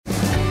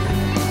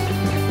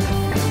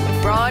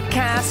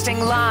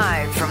Broadcasting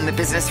live from the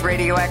Business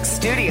Radio X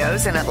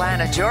studios in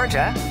Atlanta,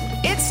 Georgia,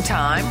 it's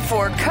time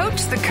for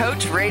Coach the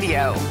Coach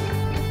Radio.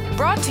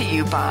 Brought to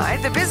you by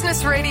the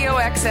Business Radio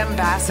X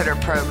Ambassador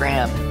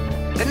Program,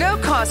 the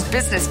no-cost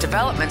business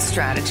development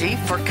strategy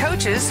for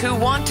coaches who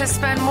want to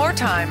spend more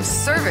time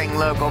serving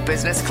local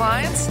business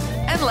clients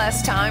and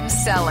less time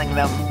selling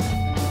them.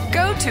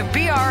 Go to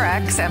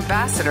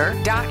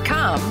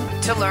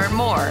brxambassador.com to learn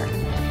more.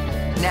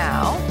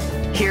 Now,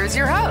 here's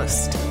your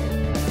host.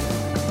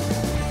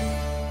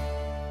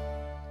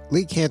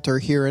 Lee Cantor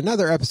here,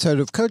 another episode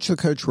of Coach the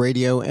Coach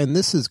Radio, and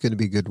this is going to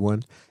be a good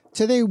one.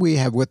 Today we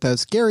have with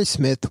us Gary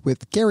Smith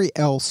with Gary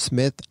L.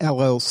 Smith,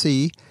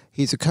 LLC.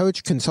 He's a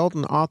coach,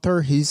 consultant,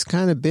 author. He's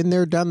kind of been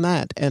there, done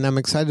that, and I'm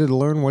excited to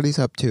learn what he's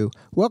up to.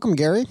 Welcome,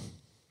 Gary.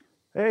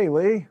 Hey,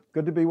 Lee.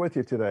 Good to be with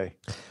you today.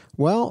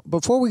 Well,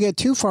 before we get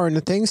too far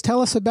into things,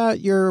 tell us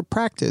about your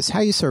practice. How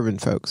you serving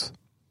folks?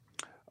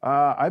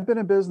 I've been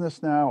in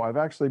business now. I've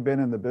actually been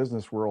in the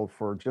business world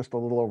for just a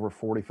little over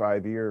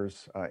 45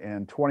 years,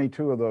 and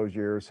 22 of those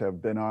years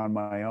have been on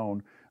my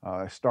own.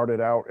 I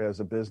started out as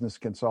a business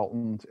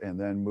consultant and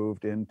then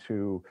moved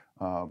into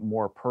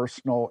more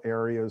personal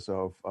areas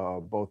of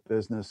both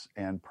business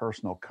and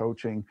personal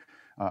coaching.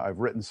 I've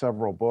written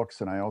several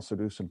books, and I also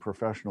do some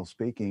professional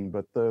speaking.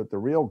 But the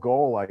real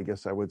goal, I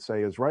guess I would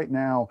say, is right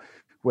now,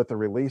 with the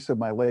release of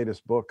my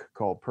latest book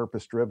called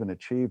Purpose Driven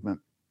Achievement,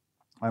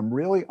 I'm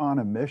really on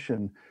a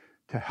mission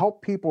to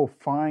help people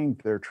find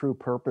their true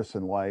purpose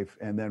in life.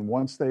 And then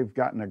once they've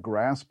gotten a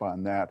grasp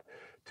on that,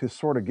 to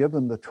sort of give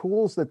them the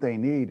tools that they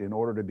need in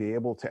order to be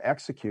able to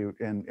execute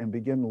and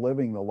begin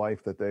living the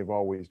life that they've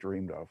always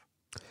dreamed of.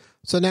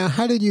 So now,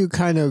 how did you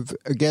kind of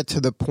get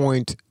to the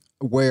point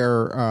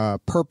where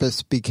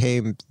purpose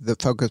became the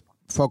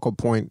focal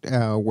point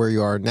where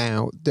you are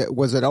now?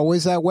 Was it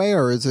always that way,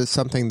 or is this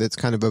something that's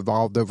kind of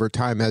evolved over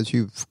time as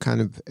you've kind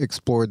of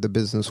explored the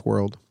business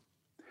world?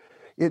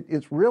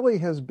 It really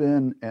has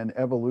been an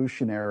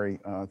evolutionary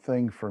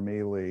thing for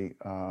me, Lee.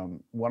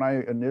 When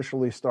I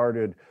initially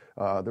started,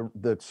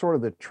 the sort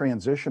of the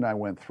transition I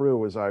went through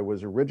was I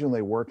was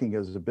originally working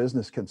as a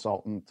business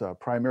consultant,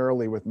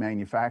 primarily with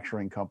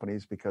manufacturing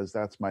companies because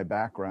that's my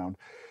background.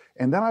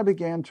 And then I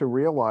began to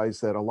realize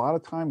that a lot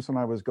of times when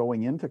I was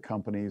going into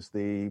companies,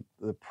 the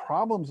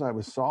problems I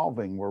was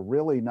solving were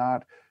really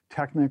not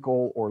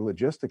technical or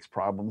logistics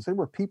problems. They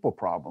were people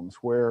problems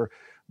where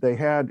they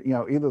had,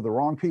 either the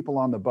wrong people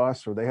on the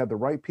bus or they had the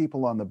right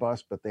people on the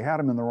bus, but they had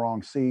them in the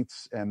wrong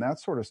seats and that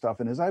sort of stuff.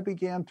 And as I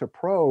began to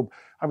probe,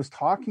 I was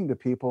talking to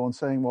people and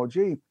saying, well,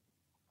 gee,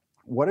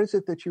 what is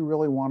it that you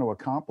really want to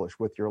accomplish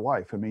with your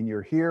life? I mean,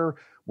 you're here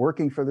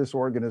working for this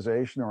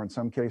organization, or in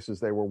some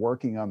cases they were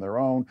working on their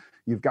own.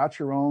 You've got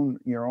your own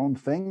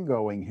thing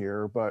going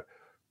here, but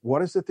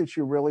what is it that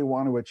you really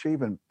want to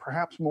achieve? And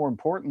perhaps more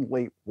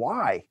importantly,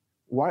 why?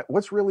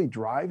 What's really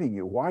driving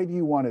you? Why do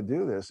you want to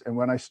do this? And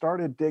when I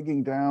started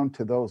digging down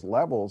to those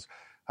levels,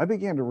 I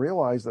began to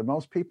realize that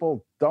most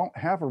people don't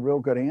have a real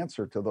good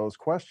answer to those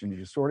questions.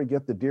 You sort of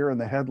get the deer in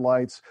the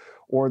headlights,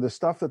 or the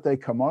stuff that they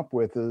come up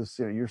with is,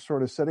 you're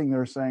sort of sitting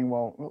there saying,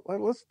 well,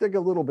 let's dig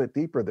a little bit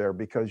deeper there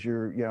because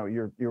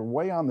you're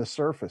way on the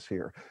surface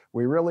here.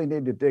 We really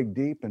need to dig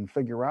deep and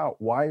figure out,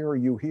 why are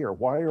you here?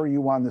 Why are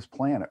you on this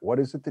planet? What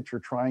is it that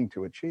you're trying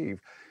to achieve?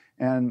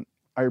 And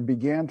I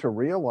began to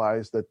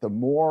realize that the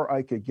more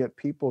I could get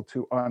people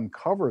to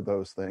uncover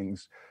those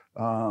things,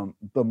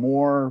 the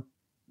more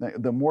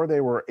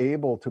they were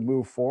able to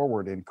move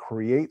forward and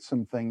create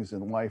some things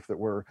in life that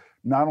were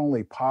not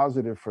only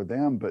positive for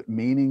them, but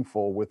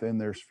meaningful within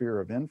their sphere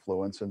of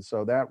influence. And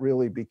so that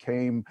really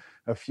became,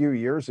 a few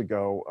years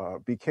ago,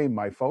 became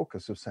my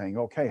focus of saying,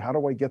 okay, how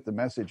do I get the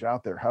message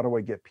out there? How do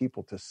I get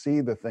people to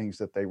see the things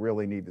that they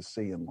really need to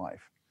see in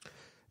life?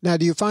 Now,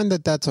 do you find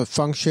that that's a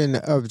function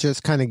of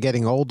just kind of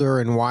getting older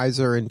and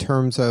wiser in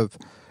terms of,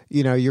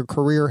 your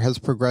career has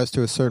progressed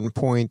to a certain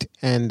point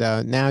and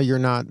now you're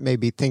not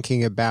maybe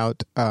thinking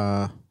about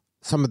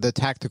some of the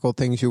tactical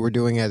things you were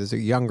doing as a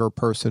younger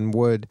person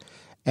would,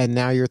 and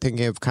now you're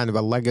thinking of kind of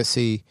a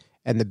legacy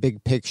and the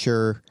big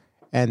picture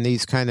and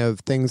these kind of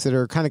things that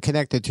are kind of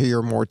connected to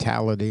your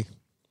mortality?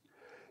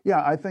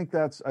 Yeah, I think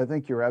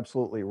you're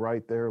absolutely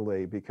right there,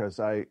 Lee, because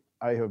I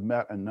have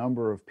met a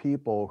number of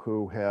people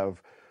who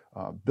have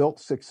built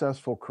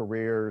successful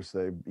careers.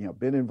 They've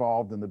been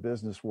involved in the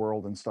business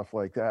world and stuff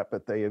like that,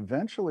 but they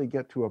eventually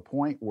get to a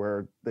point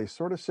where they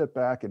sort of sit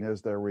back, and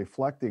as they're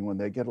reflecting, when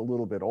they get a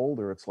little bit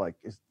older, it's like,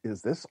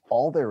 is this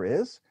all there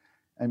is?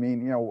 I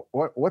mean,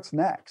 what's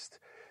next?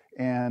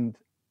 And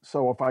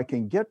so if I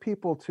can get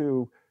people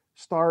to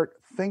start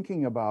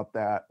thinking about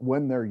that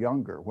when they're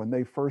younger, when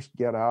they first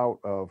get out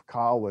of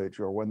college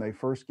or when they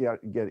first get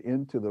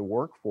into the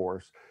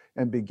workforce,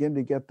 and begin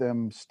to get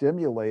them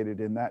stimulated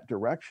in that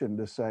direction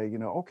to say,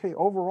 okay,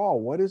 overall,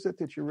 what is it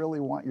that you really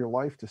want your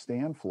life to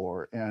stand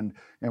for? And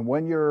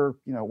when you're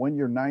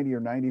 90 or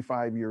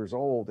 95 years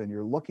old and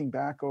you're looking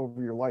back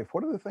over your life,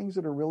 what are the things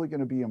that are really going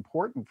to be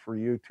important for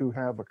you to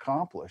have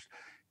accomplished?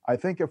 I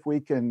think if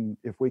we can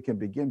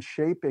begin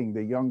shaping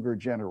the younger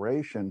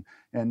generation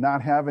and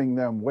not having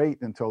them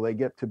wait until they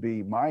get to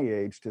be my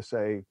age to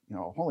say,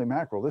 holy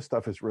mackerel, this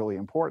stuff is really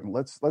important.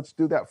 Let's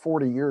do that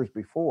 40 years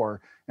before,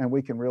 and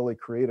we can really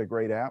create a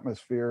great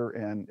atmosphere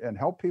and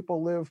help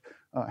people live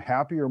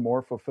happier,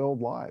 more fulfilled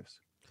lives.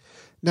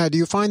 Now, do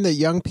you find that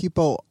young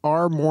people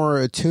are more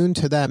attuned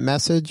to that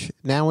message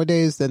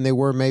nowadays than they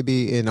were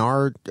maybe in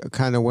our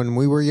kind of when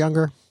we were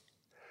younger?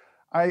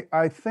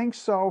 I think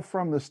so,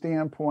 from the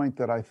standpoint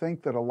that I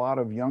think that a lot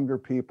of younger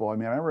people, I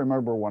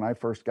remember when I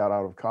first got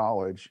out of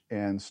college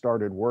and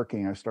started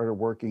working, I started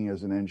working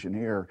as an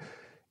engineer.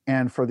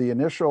 And for the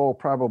initial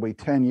probably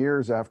 10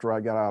 years after I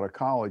got out of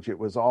college, it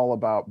was all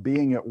about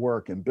being at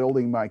work and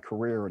building my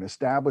career and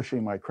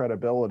establishing my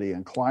credibility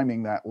and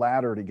climbing that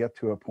ladder to get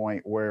to a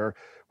point where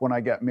when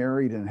I got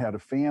married and had a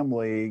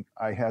family,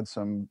 I had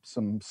some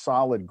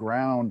solid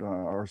ground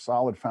or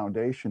solid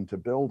foundation to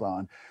build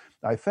on.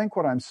 I think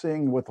what I'm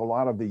seeing with a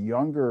lot of the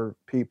younger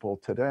people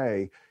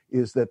today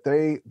is that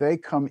they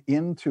come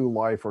into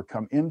life or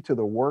come into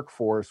the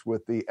workforce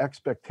with the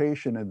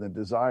expectation and the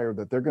desire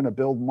that they're going to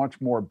build much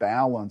more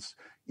balance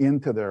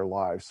into their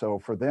lives. So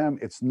for them,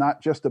 it's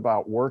not just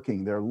about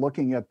working. They're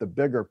looking at the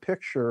bigger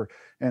picture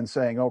and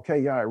saying, okay,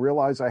 yeah, I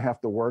realize I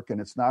have to work,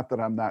 and it's not that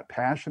I'm not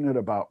passionate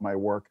about my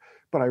work,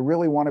 but I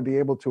really want to be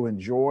able to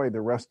enjoy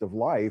the rest of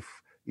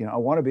life. I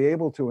want to be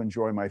able to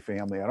enjoy my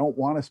family. I don't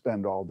want to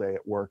spend all day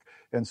at work.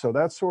 And so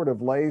that sort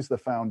of lays the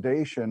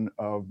foundation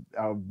of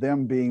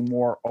them being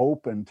more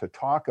open to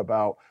talk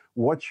about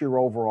what's your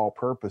overall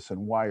purpose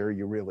and why are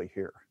you really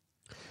here.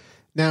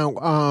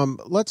 Now,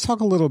 let's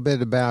talk a little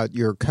bit about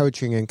your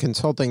coaching and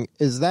consulting.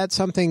 Is that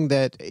something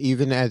that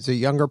even as a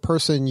younger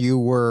person you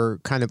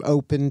were kind of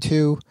open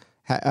to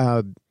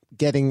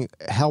getting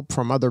help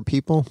from other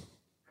people?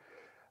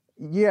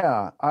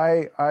 Yeah,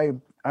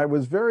 I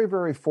was very,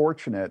 very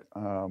fortunate.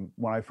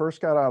 When I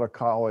first got out of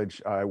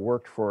college, I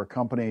worked for a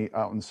company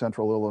out in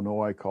central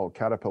Illinois called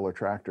Caterpillar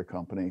Tractor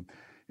Company.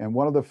 And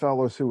one of the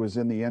fellows who was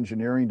in the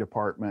engineering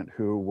department,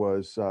 he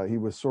was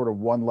sort of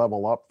one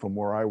level up from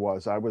where I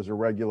was. I was a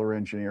regular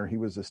engineer. He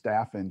was a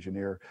staff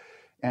engineer.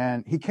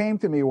 And he came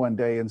to me one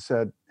day and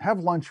said, have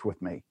lunch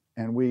with me.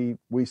 And we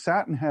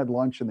sat and had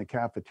lunch in the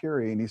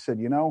cafeteria. And he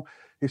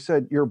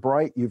said, you're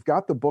bright. You've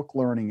got the book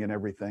learning and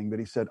everything. But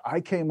he said,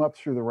 I came up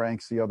through the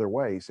ranks the other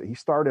way. So he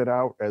started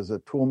out as a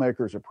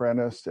toolmaker's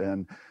apprentice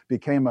and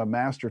became a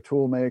master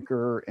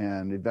toolmaker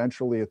and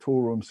eventually a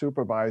tool room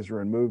supervisor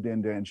and moved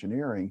into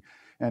engineering.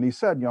 And he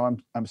said,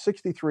 I'm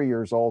 63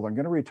 years old. I'm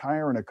going to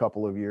retire in a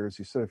couple of years.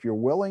 He said, if you're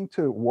willing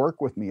to work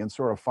with me and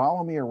sort of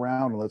follow me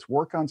around and let's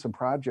work on some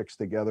projects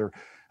together,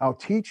 I'll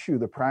teach you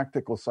the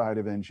practical side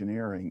of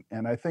engineering.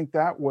 And I think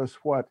that was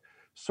what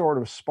sort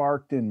of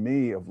sparked in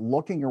me of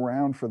looking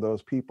around for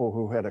those people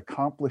who had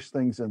accomplished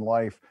things in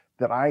life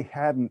that I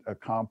hadn't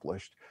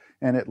accomplished.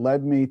 And it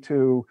led me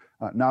to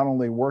not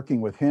only working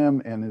with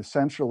him and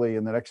essentially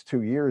in the next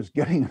 2 years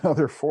getting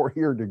another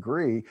 4-year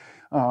degree,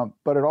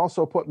 but it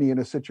also put me in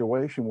a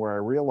situation where I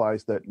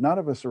realized that none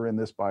of us are in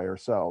this by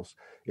ourselves.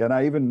 And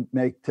I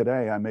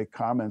make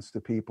comments to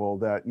people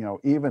that,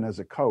 even as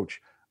a coach,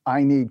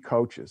 I need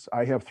coaches.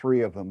 I have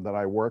 3 of them that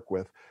I work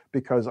with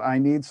because I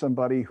need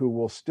somebody who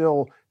will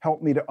still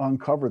help me to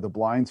uncover the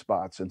blind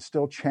spots and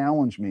still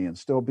challenge me and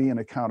still be an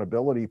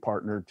accountability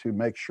partner to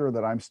make sure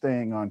that I'm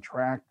staying on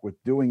track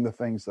with doing the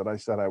things that I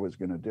said I was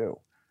going to do.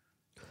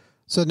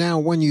 So now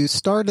when you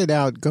started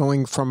out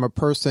going from a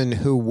person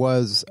who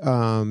was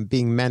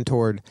being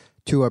mentored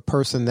to a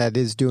person that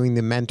is doing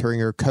the mentoring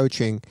or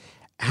coaching,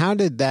 how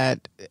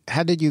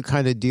did you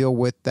kind of deal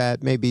with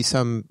that, maybe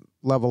some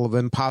level of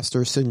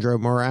imposter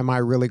syndrome, or am I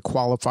really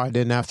qualified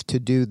enough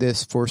to do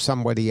this for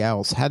somebody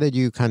else? How did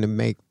you kind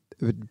of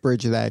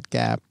bridge that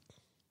gap?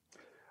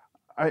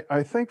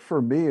 I think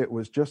for me, it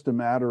was just a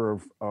matter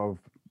of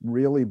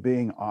really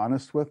being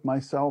honest with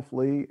myself,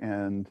 Lee,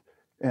 and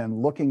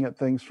looking at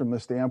things from the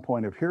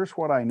standpoint of here's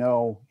what I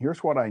know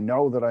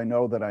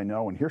that I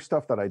know, and here's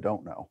stuff that I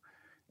don't know.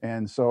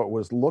 And so it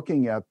was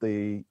looking at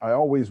I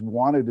always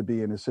wanted to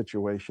be in a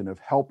situation of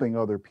helping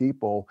other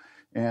people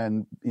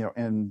and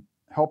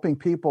helping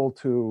people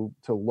to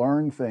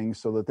learn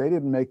things so that they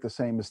didn't make the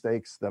same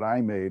mistakes that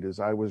I made as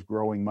I was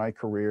growing my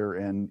career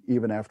and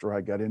even after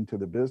I got into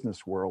the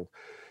business world.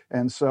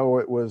 And so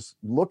it was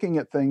looking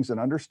at things and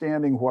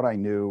understanding what I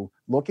knew,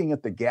 looking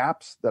at the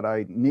gaps that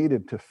I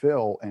needed to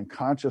fill and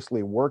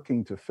consciously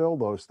working to fill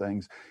those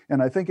things.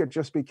 And I think it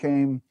just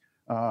became,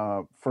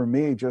 for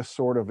me, just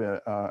sort of,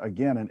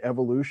 again, an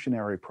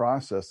evolutionary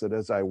process that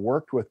as I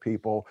worked with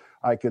people,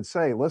 I could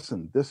say,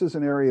 listen, this is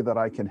an area that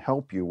I can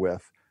help you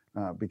with.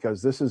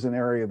 Because this is an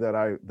area that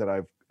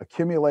I've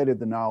accumulated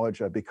the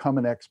knowledge. I've become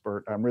an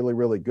expert. I'm really,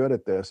 really good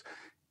at this.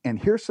 And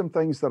here's some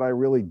things that I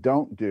really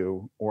don't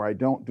do or I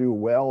don't do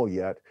well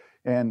yet.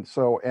 And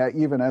so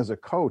even as a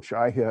coach,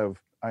 I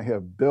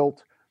have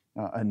built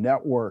a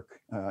network,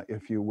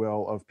 if you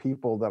will, of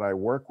people that I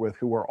work with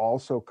who are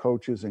also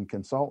coaches and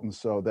consultants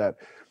so that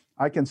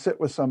I can sit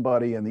with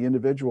somebody and the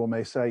individual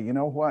may say, you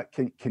know what,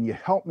 can you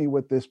help me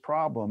with this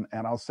problem?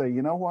 And I'll say,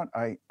 you know what,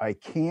 I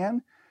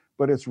can,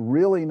 but it's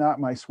really not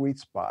my sweet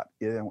spot.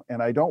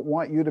 And I don't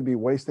want you to be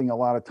wasting a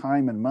lot of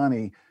time and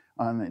money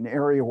on an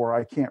area where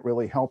I can't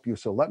really help you.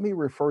 So let me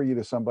refer you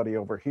to somebody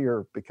over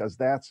here because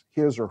that's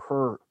his or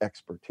her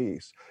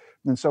expertise.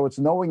 And so it's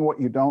knowing what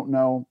you don't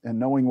know and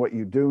knowing what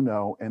you do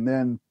know, and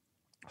then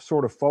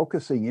sort of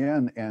focusing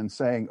in and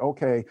saying,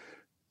 okay,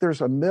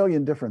 there's a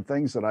million different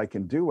things that I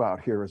can do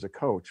out here as a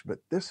coach, but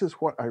this is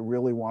what I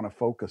really want to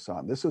focus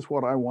on. This is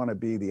what I want to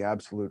be the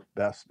absolute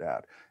best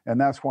at. And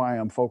that's why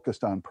I'm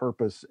focused on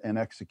purpose and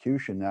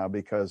execution now,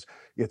 because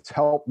it's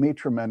helped me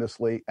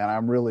tremendously and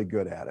I'm really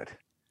good at it.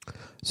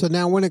 So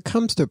now when it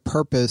comes to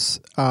purpose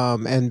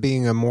and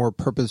being a more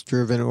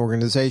purpose-driven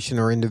organization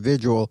or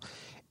individual,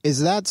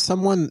 is that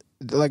someone,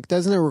 like,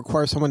 doesn't it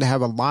require someone to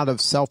have a lot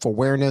of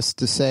self-awareness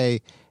to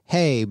say,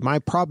 hey, my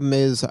problem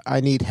is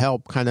I need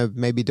help kind of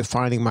maybe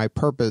defining my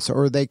purpose?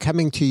 Or are they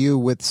coming to you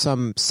with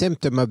some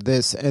symptom of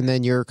this and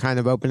then you're kind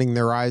of opening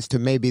their eyes to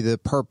maybe the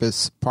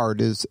purpose part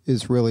is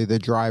really the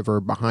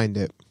driver behind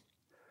it?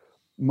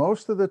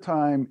 Most of the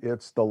time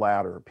it's the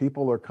latter.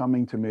 People are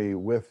coming to me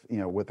with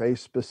a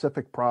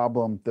specific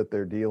problem that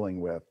they're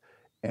dealing with.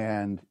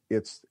 And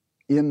it's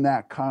in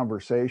that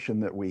conversation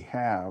that we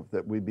have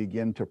that we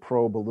begin to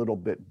probe a little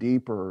bit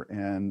deeper,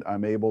 and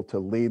I'm able to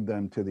lead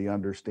them to the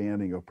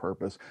understanding of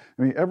purpose.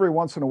 I mean, every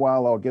once in a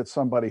while, I'll get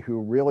somebody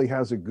who really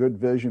has a good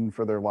vision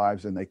for their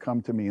lives, and they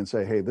come to me and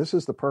say, hey, this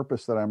is the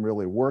purpose that I'm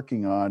really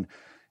working on,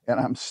 and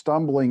I'm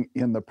stumbling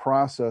in the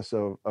process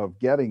of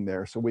getting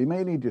there. So we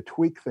may need to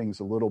tweak things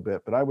a little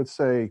bit, but I would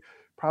say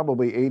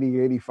probably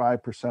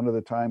 85% of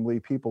the time,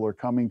 Lee, people are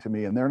coming to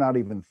me and they're not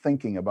even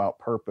thinking about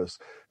purpose.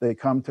 They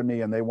come to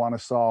me and they want to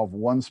solve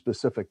one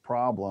specific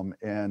problem.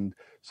 And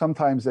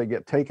sometimes they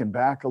get taken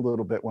back a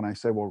little bit when I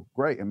say, well,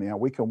 great. I mean,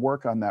 we can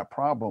work on that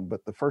problem.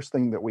 But the first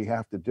thing that we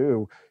have to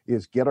do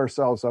is get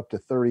ourselves up to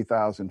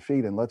 30,000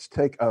 feet. And let's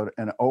take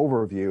an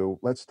overview.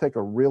 Let's take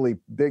a really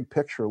big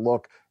picture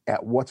look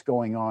at what's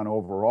going on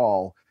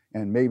overall.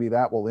 And maybe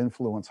that will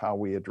influence how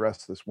we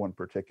address this one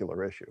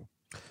particular issue.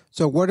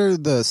 So what are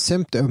the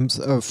symptoms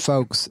of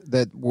folks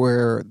that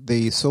where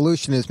the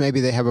solution is maybe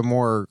they have a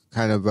more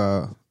kind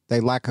of they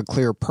lack a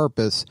clear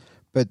purpose,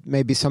 but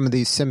maybe some of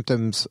these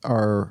symptoms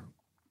are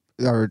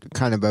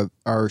kind of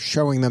are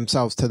showing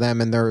themselves to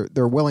them, and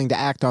they're willing to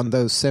act on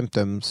those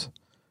symptoms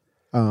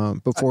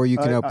before you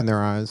can open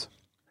their eyes?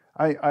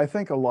 I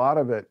think a lot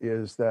of it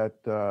is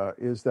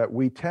that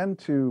we tend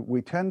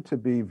to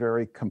be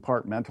very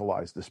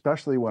compartmentalized,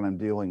 especially when I'm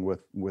dealing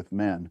with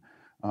men.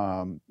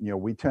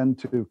 We tend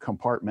to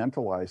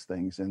compartmentalize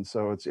things. And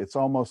so it's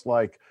almost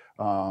like,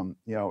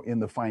 in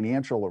the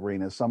financial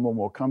arena, someone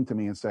will come to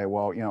me and say,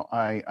 well,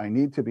 I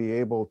need to be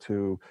able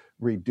to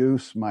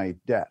reduce my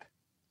debt.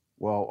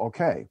 Well,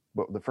 okay,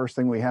 but the first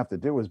thing we have to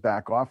do is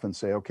back off and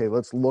say, okay,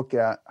 let's look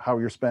at how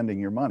you're spending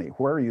your money.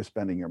 Where are you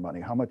spending your money?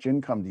 How much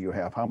income do you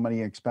have? How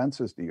many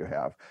expenses do you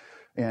have?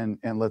 And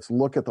let's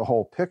look at the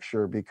whole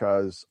picture,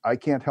 because I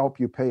can't help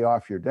you pay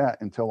off your debt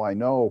until I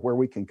know where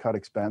we can cut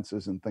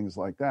expenses and things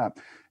like that.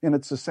 And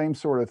it's the same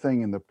sort of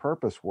thing in the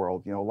purpose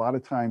world. A lot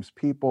of times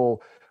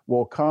people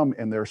will come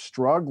and they're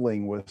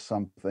struggling with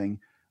something,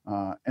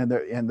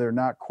 and they're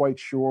not quite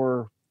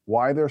sure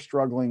why they're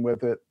struggling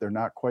with it. They're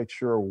not quite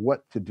sure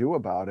what to do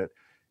about it.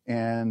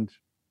 And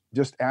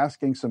just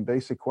asking some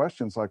basic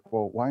questions like,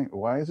 well,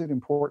 why is it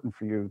important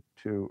for you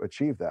to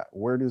achieve that?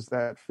 Where does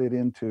that fit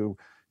into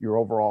your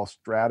overall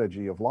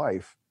strategy of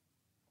life?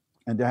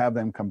 And to have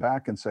them come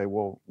back and say,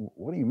 well,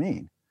 what do you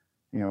mean?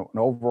 An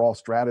overall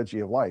strategy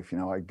of life.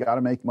 I got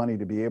to make money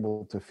to be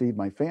able to feed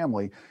my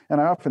family.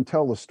 And I often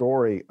tell the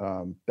story,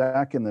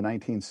 back in the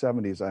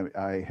 1970s,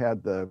 I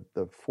had the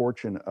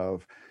fortune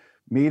of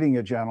meeting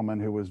a gentleman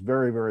who was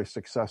very, very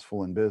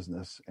successful in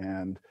business.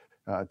 And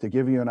to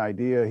give you an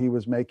idea, he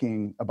was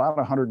making about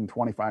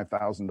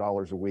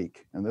 $125,000 a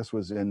week. And this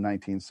was in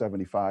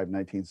 1975,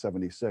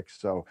 1976.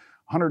 So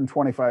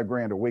 125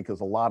 grand a week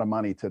is a lot of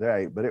money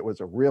today, but it was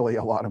really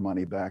a lot of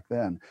money back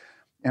then.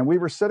 And we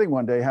were sitting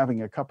one day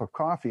having a cup of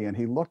coffee, and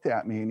he looked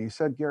at me and he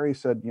said, Gary,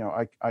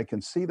 I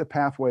can see the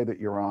pathway that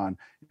you're on,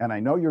 and I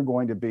know you're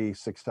going to be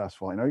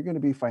successful. I know you're going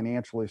to be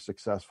financially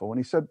successful. And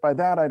he said, by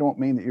that, I don't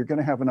mean that you're going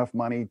to have enough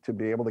money to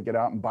be able to get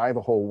out and buy the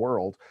whole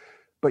world,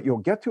 but you'll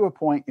get to a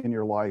point in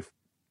your life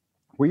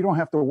where you don't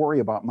have to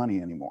worry about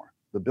money anymore.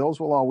 The bills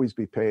will always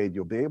be paid.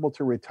 You'll be able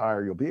to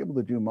retire. You'll be able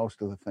to do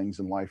most of the things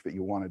in life that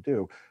you want to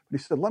do. But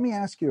he said, let me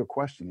ask you a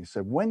question. He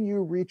said, when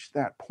you reach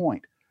that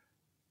point,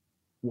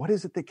 what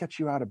is it that gets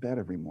you out of bed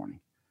every morning?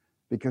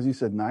 Because he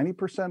said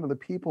 90% of the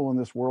people in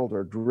this world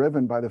are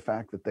driven by the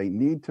fact that they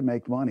need to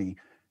make money,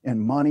 and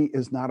money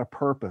is not a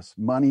purpose.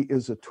 Money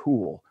is a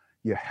tool.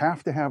 You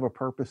have to have a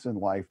purpose in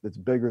life that's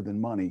bigger than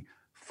money.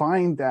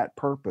 Find that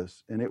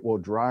purpose, and it will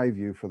drive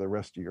you for the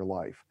rest of your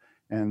life.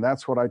 And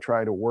that's what I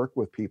try to work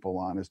with people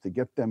on, is to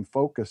get them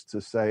focused to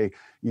say,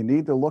 you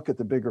need to look at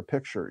the bigger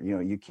picture.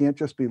 You can't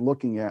just be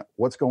looking at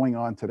what's going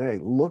on today.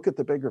 Look at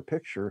the bigger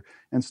picture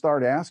and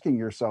start asking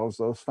yourselves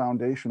those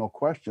foundational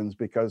questions,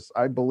 because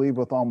I believe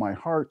with all my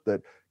heart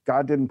that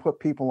God didn't put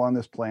people on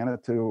this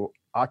planet to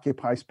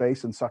occupy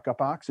space and suck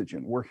up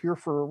oxygen. We're here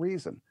for a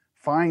reason.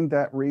 Find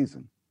that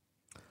reason.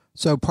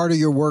 So part of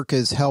your work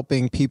is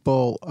helping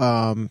people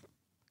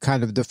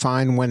kind of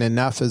define when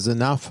enough is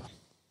enough?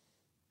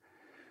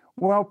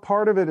 Well,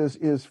 part of it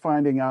is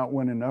finding out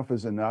when enough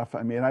is enough.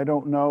 I mean, I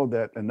don't know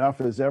that enough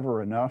is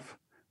ever enough,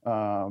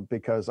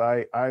 because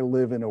I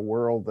live in a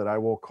world that I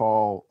will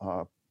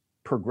call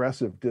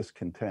progressive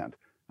discontent.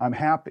 I'm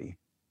happy,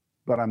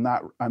 but I'm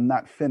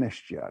not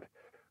finished yet.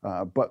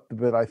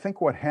 But I think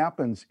what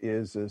happens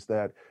is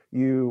that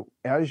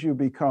as you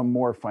become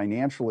more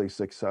financially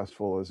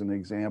successful, as an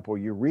example,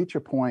 you reach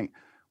a point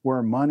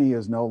where money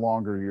is no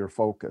longer your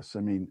focus.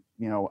 I mean,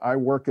 I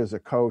work as a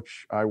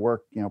coach. I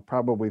work,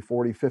 probably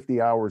 40, 50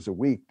 hours a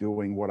week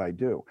doing what I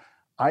do.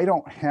 I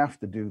don't have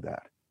to do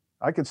that.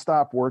 I could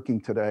stop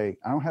working today.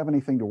 I don't have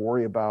anything to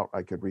worry about.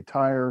 I could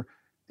retire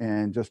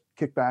and just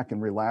kick back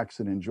and relax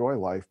and enjoy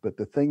life. But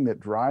the thing that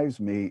drives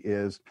me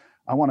is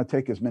I want to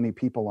take as many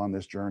people on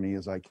this journey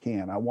as I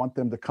can. I want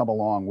them to come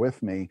along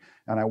with me,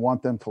 and I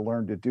want them to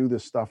learn to do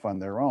this stuff on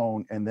their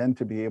own, and then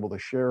to be able to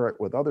share it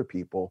with other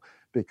people,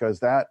 because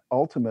that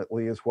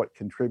ultimately is what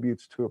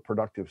contributes to a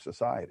productive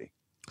society.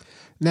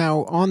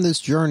 Now, on this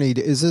journey,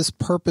 is this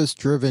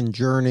purpose-driven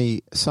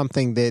journey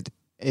something that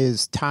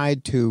is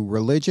tied to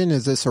religion?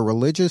 Is this a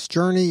religious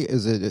journey?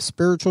 Is it a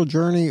spiritual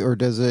journey, or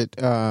does it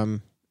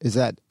is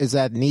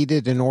that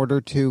needed in order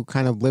to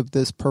kind of live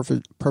this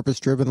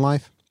purpose-driven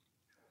life?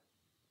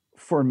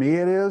 For me,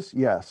 it is,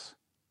 yes.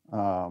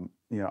 I'm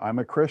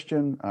a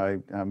Christian.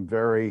 I'm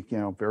very,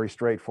 very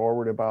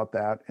straightforward about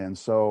that. And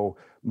so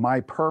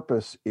my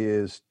purpose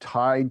is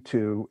tied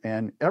to,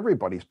 and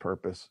everybody's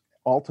purpose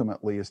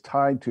ultimately is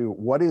tied to,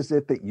 what is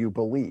it that you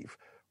believe?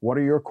 What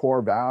are your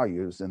core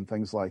values and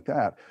things like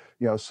that?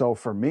 So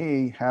for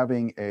me,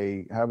 having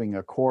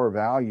a core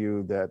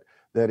value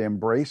that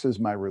embraces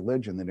my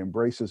religion, that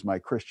embraces my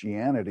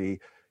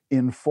Christianity,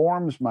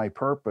 informs my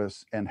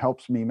purpose and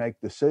helps me make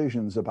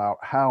decisions about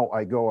how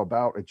I go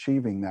about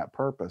achieving that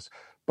purpose.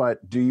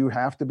 But do you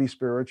have to be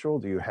spiritual?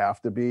 Do you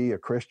have to be a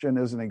Christian,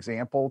 as an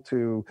example,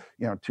 to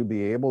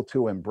be able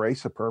to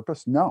embrace a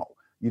purpose? No.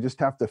 You just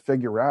have to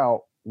figure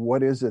out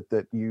what is it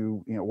that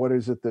what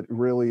is it that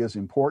really is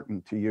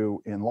important to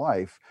you in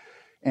life.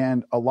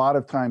 And a lot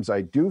of times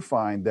I do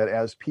find that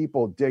as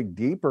people dig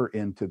deeper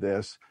into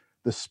this,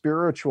 the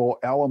spiritual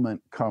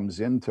element comes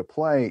into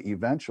play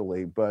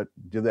eventually. But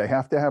do they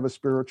have to have a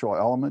spiritual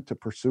element to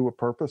pursue a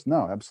purpose?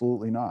 No,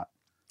 absolutely not.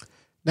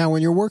 Now,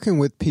 when you're working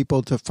with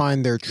people to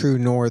find their true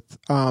north,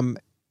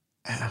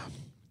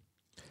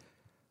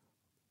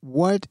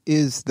 what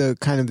is the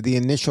kind of the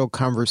initial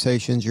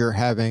conversations you're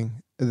having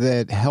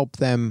that help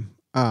them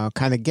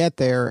kind of get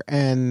there?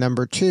 And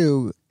number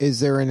two,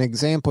 is there an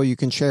example you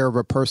can share of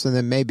a person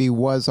that maybe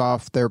was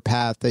off their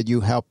path that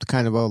you helped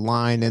kind of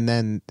align, and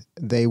then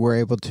they were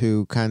able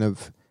to kind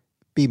of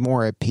be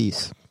more at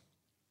peace?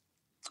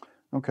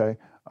 Okay.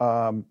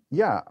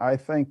 Yeah, I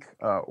think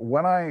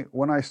when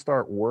I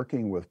start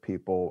working with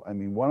people, I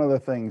mean, one of the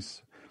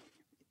things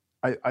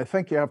I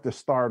think you have to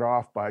start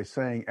off by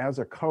saying, as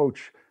a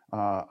coach,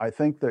 I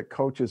think that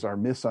coaches are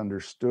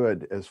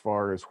misunderstood as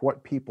far as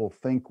what people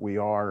think we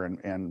are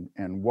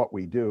and what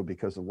we do,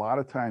 because a lot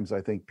of times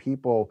I think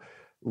people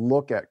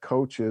look at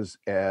coaches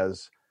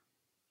as,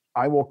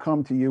 I will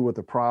come to you with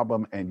a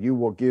problem and you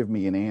will give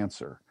me an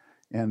answer.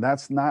 And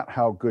that's not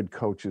how good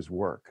coaches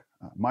work.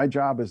 My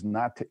job is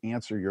not to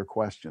answer your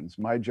questions.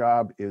 My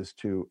job is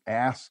to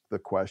ask the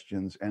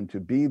questions and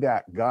to be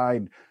that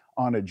guide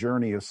on a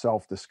journey of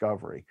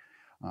self-discovery.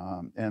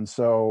 And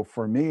so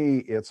for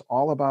me, it's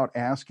all about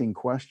asking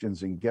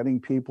questions and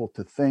getting people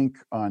to think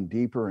on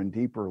deeper and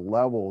deeper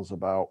levels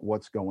about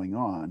what's going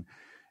on,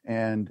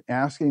 and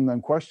asking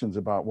them questions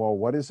about, well,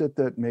 what is it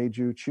that made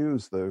you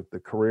choose the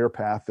career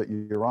path that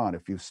you're on?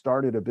 If you've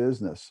started a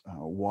business,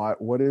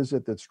 what is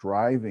it that's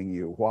driving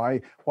you?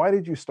 Why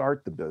did you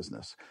start the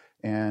business?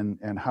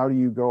 And how do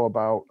you go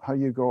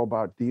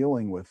about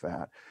dealing with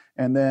that?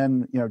 And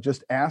then,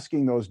 just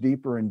asking those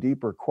deeper and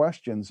deeper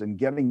questions and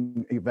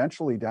getting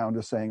eventually down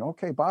to saying,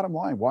 okay, bottom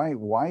line,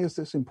 why is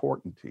this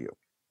important to you?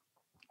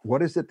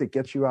 What is it that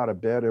gets you out of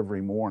bed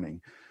every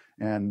morning?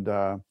 And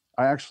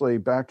I actually,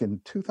 back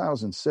in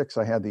 2006,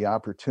 I had the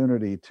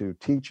opportunity to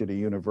teach at a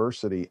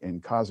university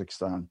in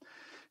Kazakhstan.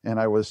 And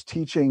I was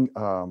teaching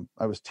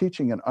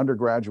an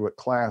undergraduate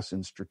class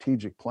in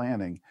strategic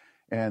planning.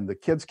 And the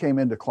kids came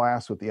into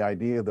class with the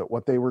idea that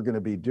what they were going to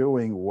be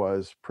doing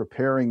was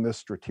preparing this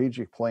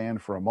strategic plan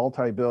for a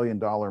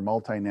multi-billion-dollar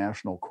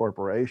multinational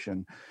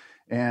corporation.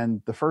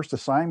 And the first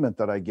assignment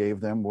that I gave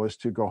them was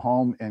to go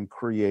home and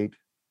create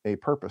a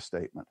purpose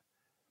statement.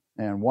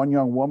 And one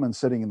young woman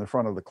sitting in the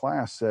front of the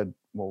class said,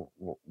 well,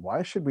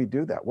 why should we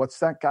do that? What's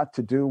that got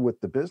to do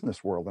with the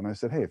business world? And I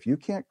said, hey, if you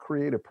can't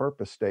create a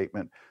purpose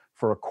statement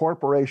for a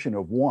corporation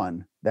of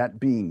one, that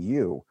being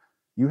you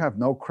have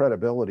no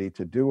credibility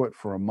to do it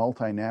for a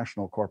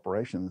multinational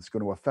corporation that's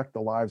going to affect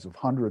the lives of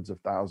hundreds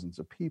of thousands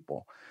of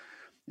people.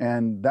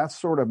 And that's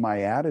sort of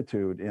my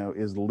attitude,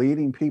 is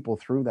leading people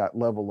through that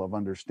level of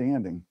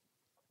understanding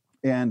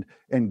and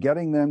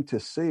getting them to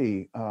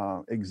see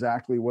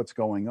exactly what's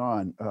going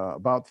on.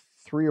 About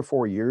 3 or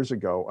 4 years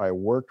ago, I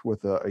worked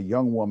with a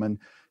young woman.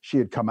 She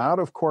had come out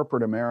of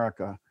corporate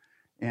America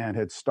and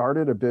had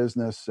started a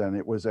business, and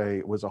it was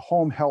a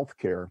home health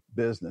care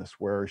business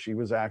where she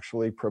was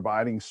actually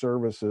providing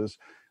services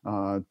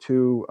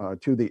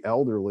to the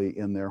elderly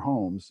in their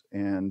homes.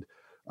 And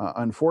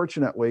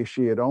unfortunately,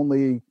 she had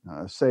only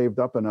saved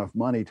up enough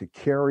money to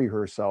carry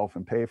herself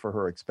and pay for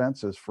her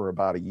expenses for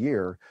about a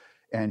year.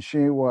 And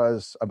she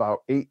was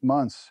about 8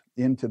 months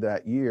into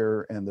that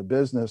year, and the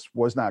business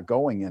was not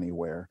going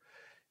anywhere.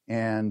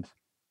 And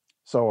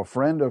so a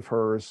friend of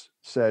hers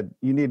said,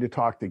 you need to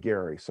talk to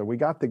Gary. So we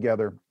got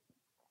together,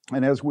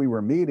 and as we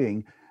were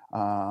meeting,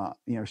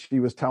 she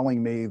was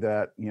telling me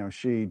that,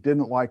 she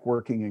didn't like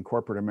working in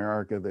corporate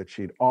America, that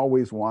she'd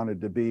always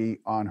wanted to be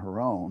on her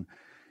own.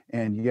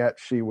 And yet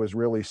she was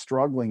really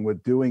struggling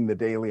with doing the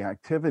daily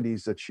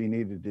activities that she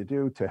needed to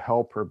do to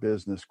help her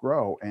business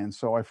grow. And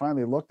so I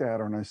finally looked at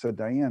her and I said,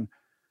 Diane,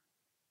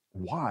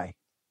 why?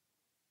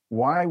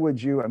 Why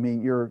would you,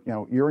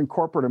 you're in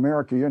corporate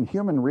America, you're in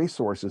human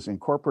resources in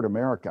corporate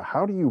America.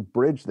 How do you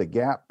bridge the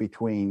gap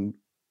between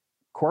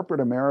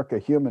corporate America,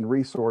 human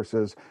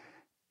resources,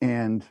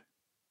 and,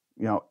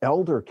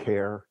 elder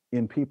care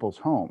in people's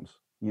homes?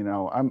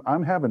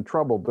 I'm having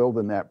trouble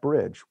building that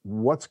bridge.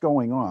 What's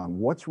going on?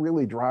 What's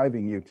really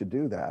driving you to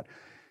do that?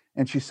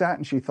 And she sat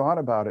and she thought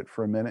about it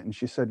for a minute. And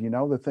she said,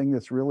 the thing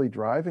that's really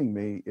driving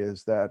me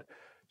is that,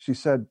 she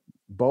said,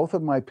 both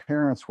of my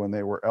parents, when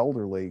they were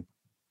elderly,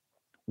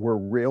 were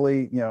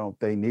really,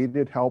 they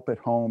needed help at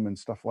home and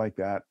stuff like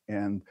that.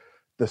 And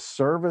the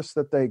service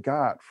that they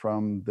got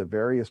from the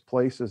various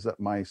places that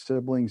my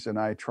siblings and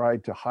I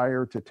tried to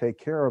hire to take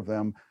care of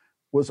them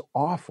was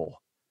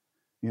awful.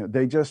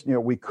 They just,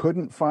 we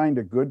couldn't find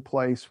a good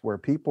place where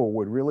people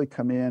would really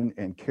come in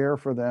and care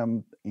for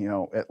them,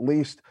 at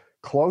least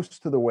close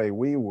to the way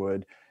we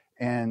would.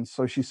 And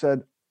so she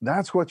said,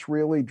 that's what's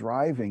really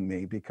driving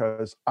me,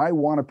 because I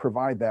want to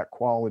provide that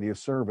quality of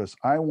service.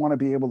 I want to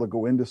be able to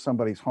go into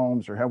somebody's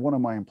homes or have one of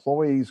my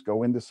employees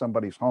go into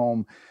somebody's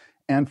home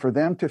and for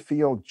them to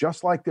feel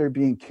just like they're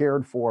being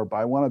cared for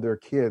by one of their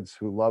kids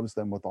who loves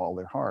them with all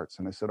their hearts.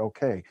 And I said,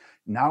 okay,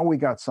 now we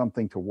got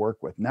something to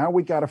work with. Now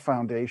we got a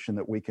foundation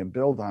that we can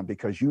build on,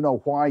 because you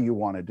know why you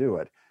want to do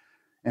it.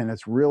 And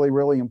it's really,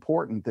 really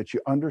important that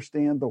you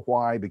understand the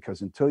why,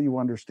 because until you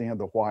understand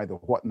the why, the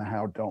what and the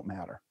how don't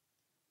matter.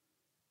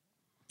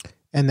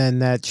 And then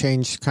that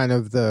changed kind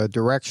of the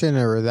direction,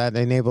 or that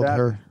enabled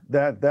her?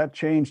 That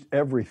changed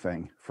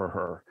everything for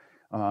her.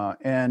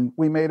 And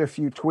we made a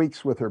few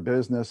tweaks with her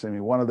business.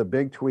 One of the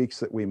big tweaks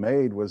that we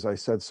made was, I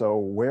said, so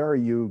where are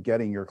you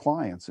getting your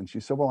clients? And she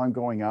said, well, I'm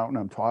going out and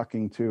I'm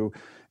talking to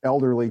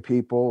elderly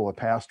people. A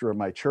pastor of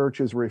my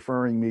church is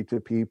referring me to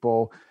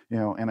people,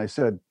 and I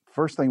said,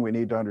 first thing we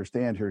need to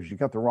understand here is you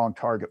got the wrong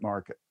target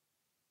market.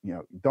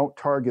 Don't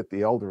target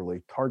the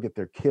elderly, target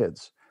their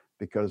kids,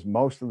 because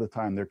most of the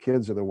time their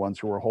kids are the ones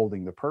who are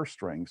holding the purse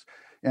strings.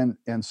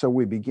 And so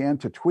we began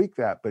to tweak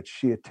that, but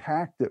she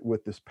attacked it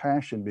with this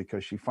passion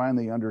because she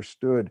finally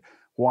understood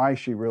why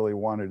she really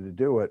wanted to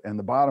do it. And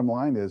the bottom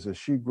line is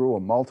she grew a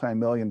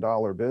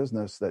multi-million-dollar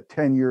business that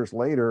 10 years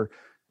later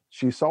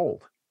she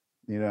sold.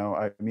 She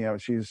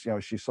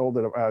sold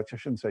it. I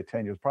shouldn't say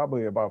 10 years,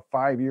 probably about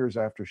 5 years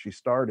after she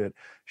started.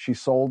 She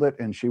sold it,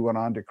 and she went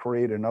on to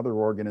create another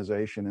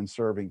organization in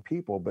serving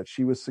people. But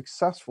she was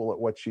successful at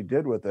what she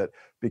did with it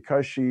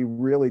because she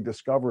really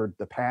discovered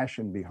the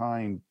passion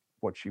behind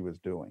what she was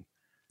doing.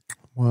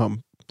 Well,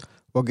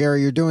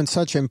 Gary, you're doing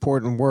such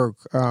important work.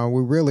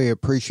 We really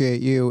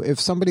appreciate you. If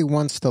somebody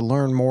wants to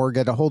learn more,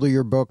 get a hold of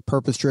your book,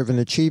 Purpose Driven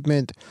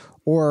Achievement,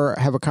 or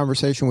have a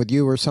conversation with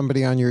you or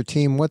somebody on your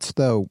team, what's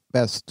the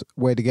best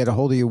way to get a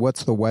hold of you?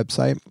 What's the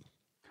website?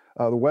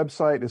 The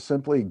website is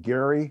simply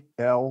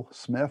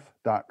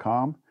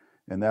GaryLSmith.com,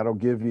 and that'll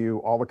give you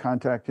all the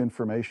contact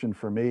information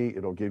for me.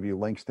 It'll give you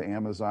links to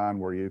Amazon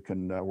where you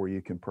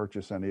can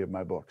purchase any of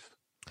my books.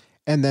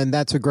 And then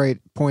that's a great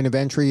point of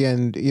entry.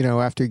 And,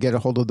 after you get a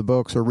hold of the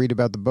books or read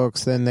about the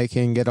books, then they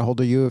can get a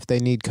hold of you if they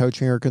need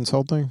coaching or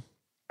consulting?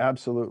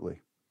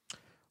 Absolutely.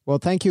 Well,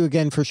 thank you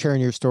again for sharing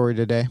your story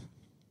today.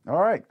 All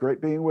right. Great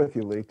being with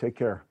you, Lee. Take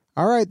care.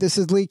 All right. This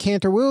is Lee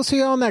Cantor. We'll see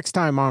you all next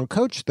time on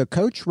Coach the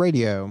Coach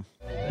Radio.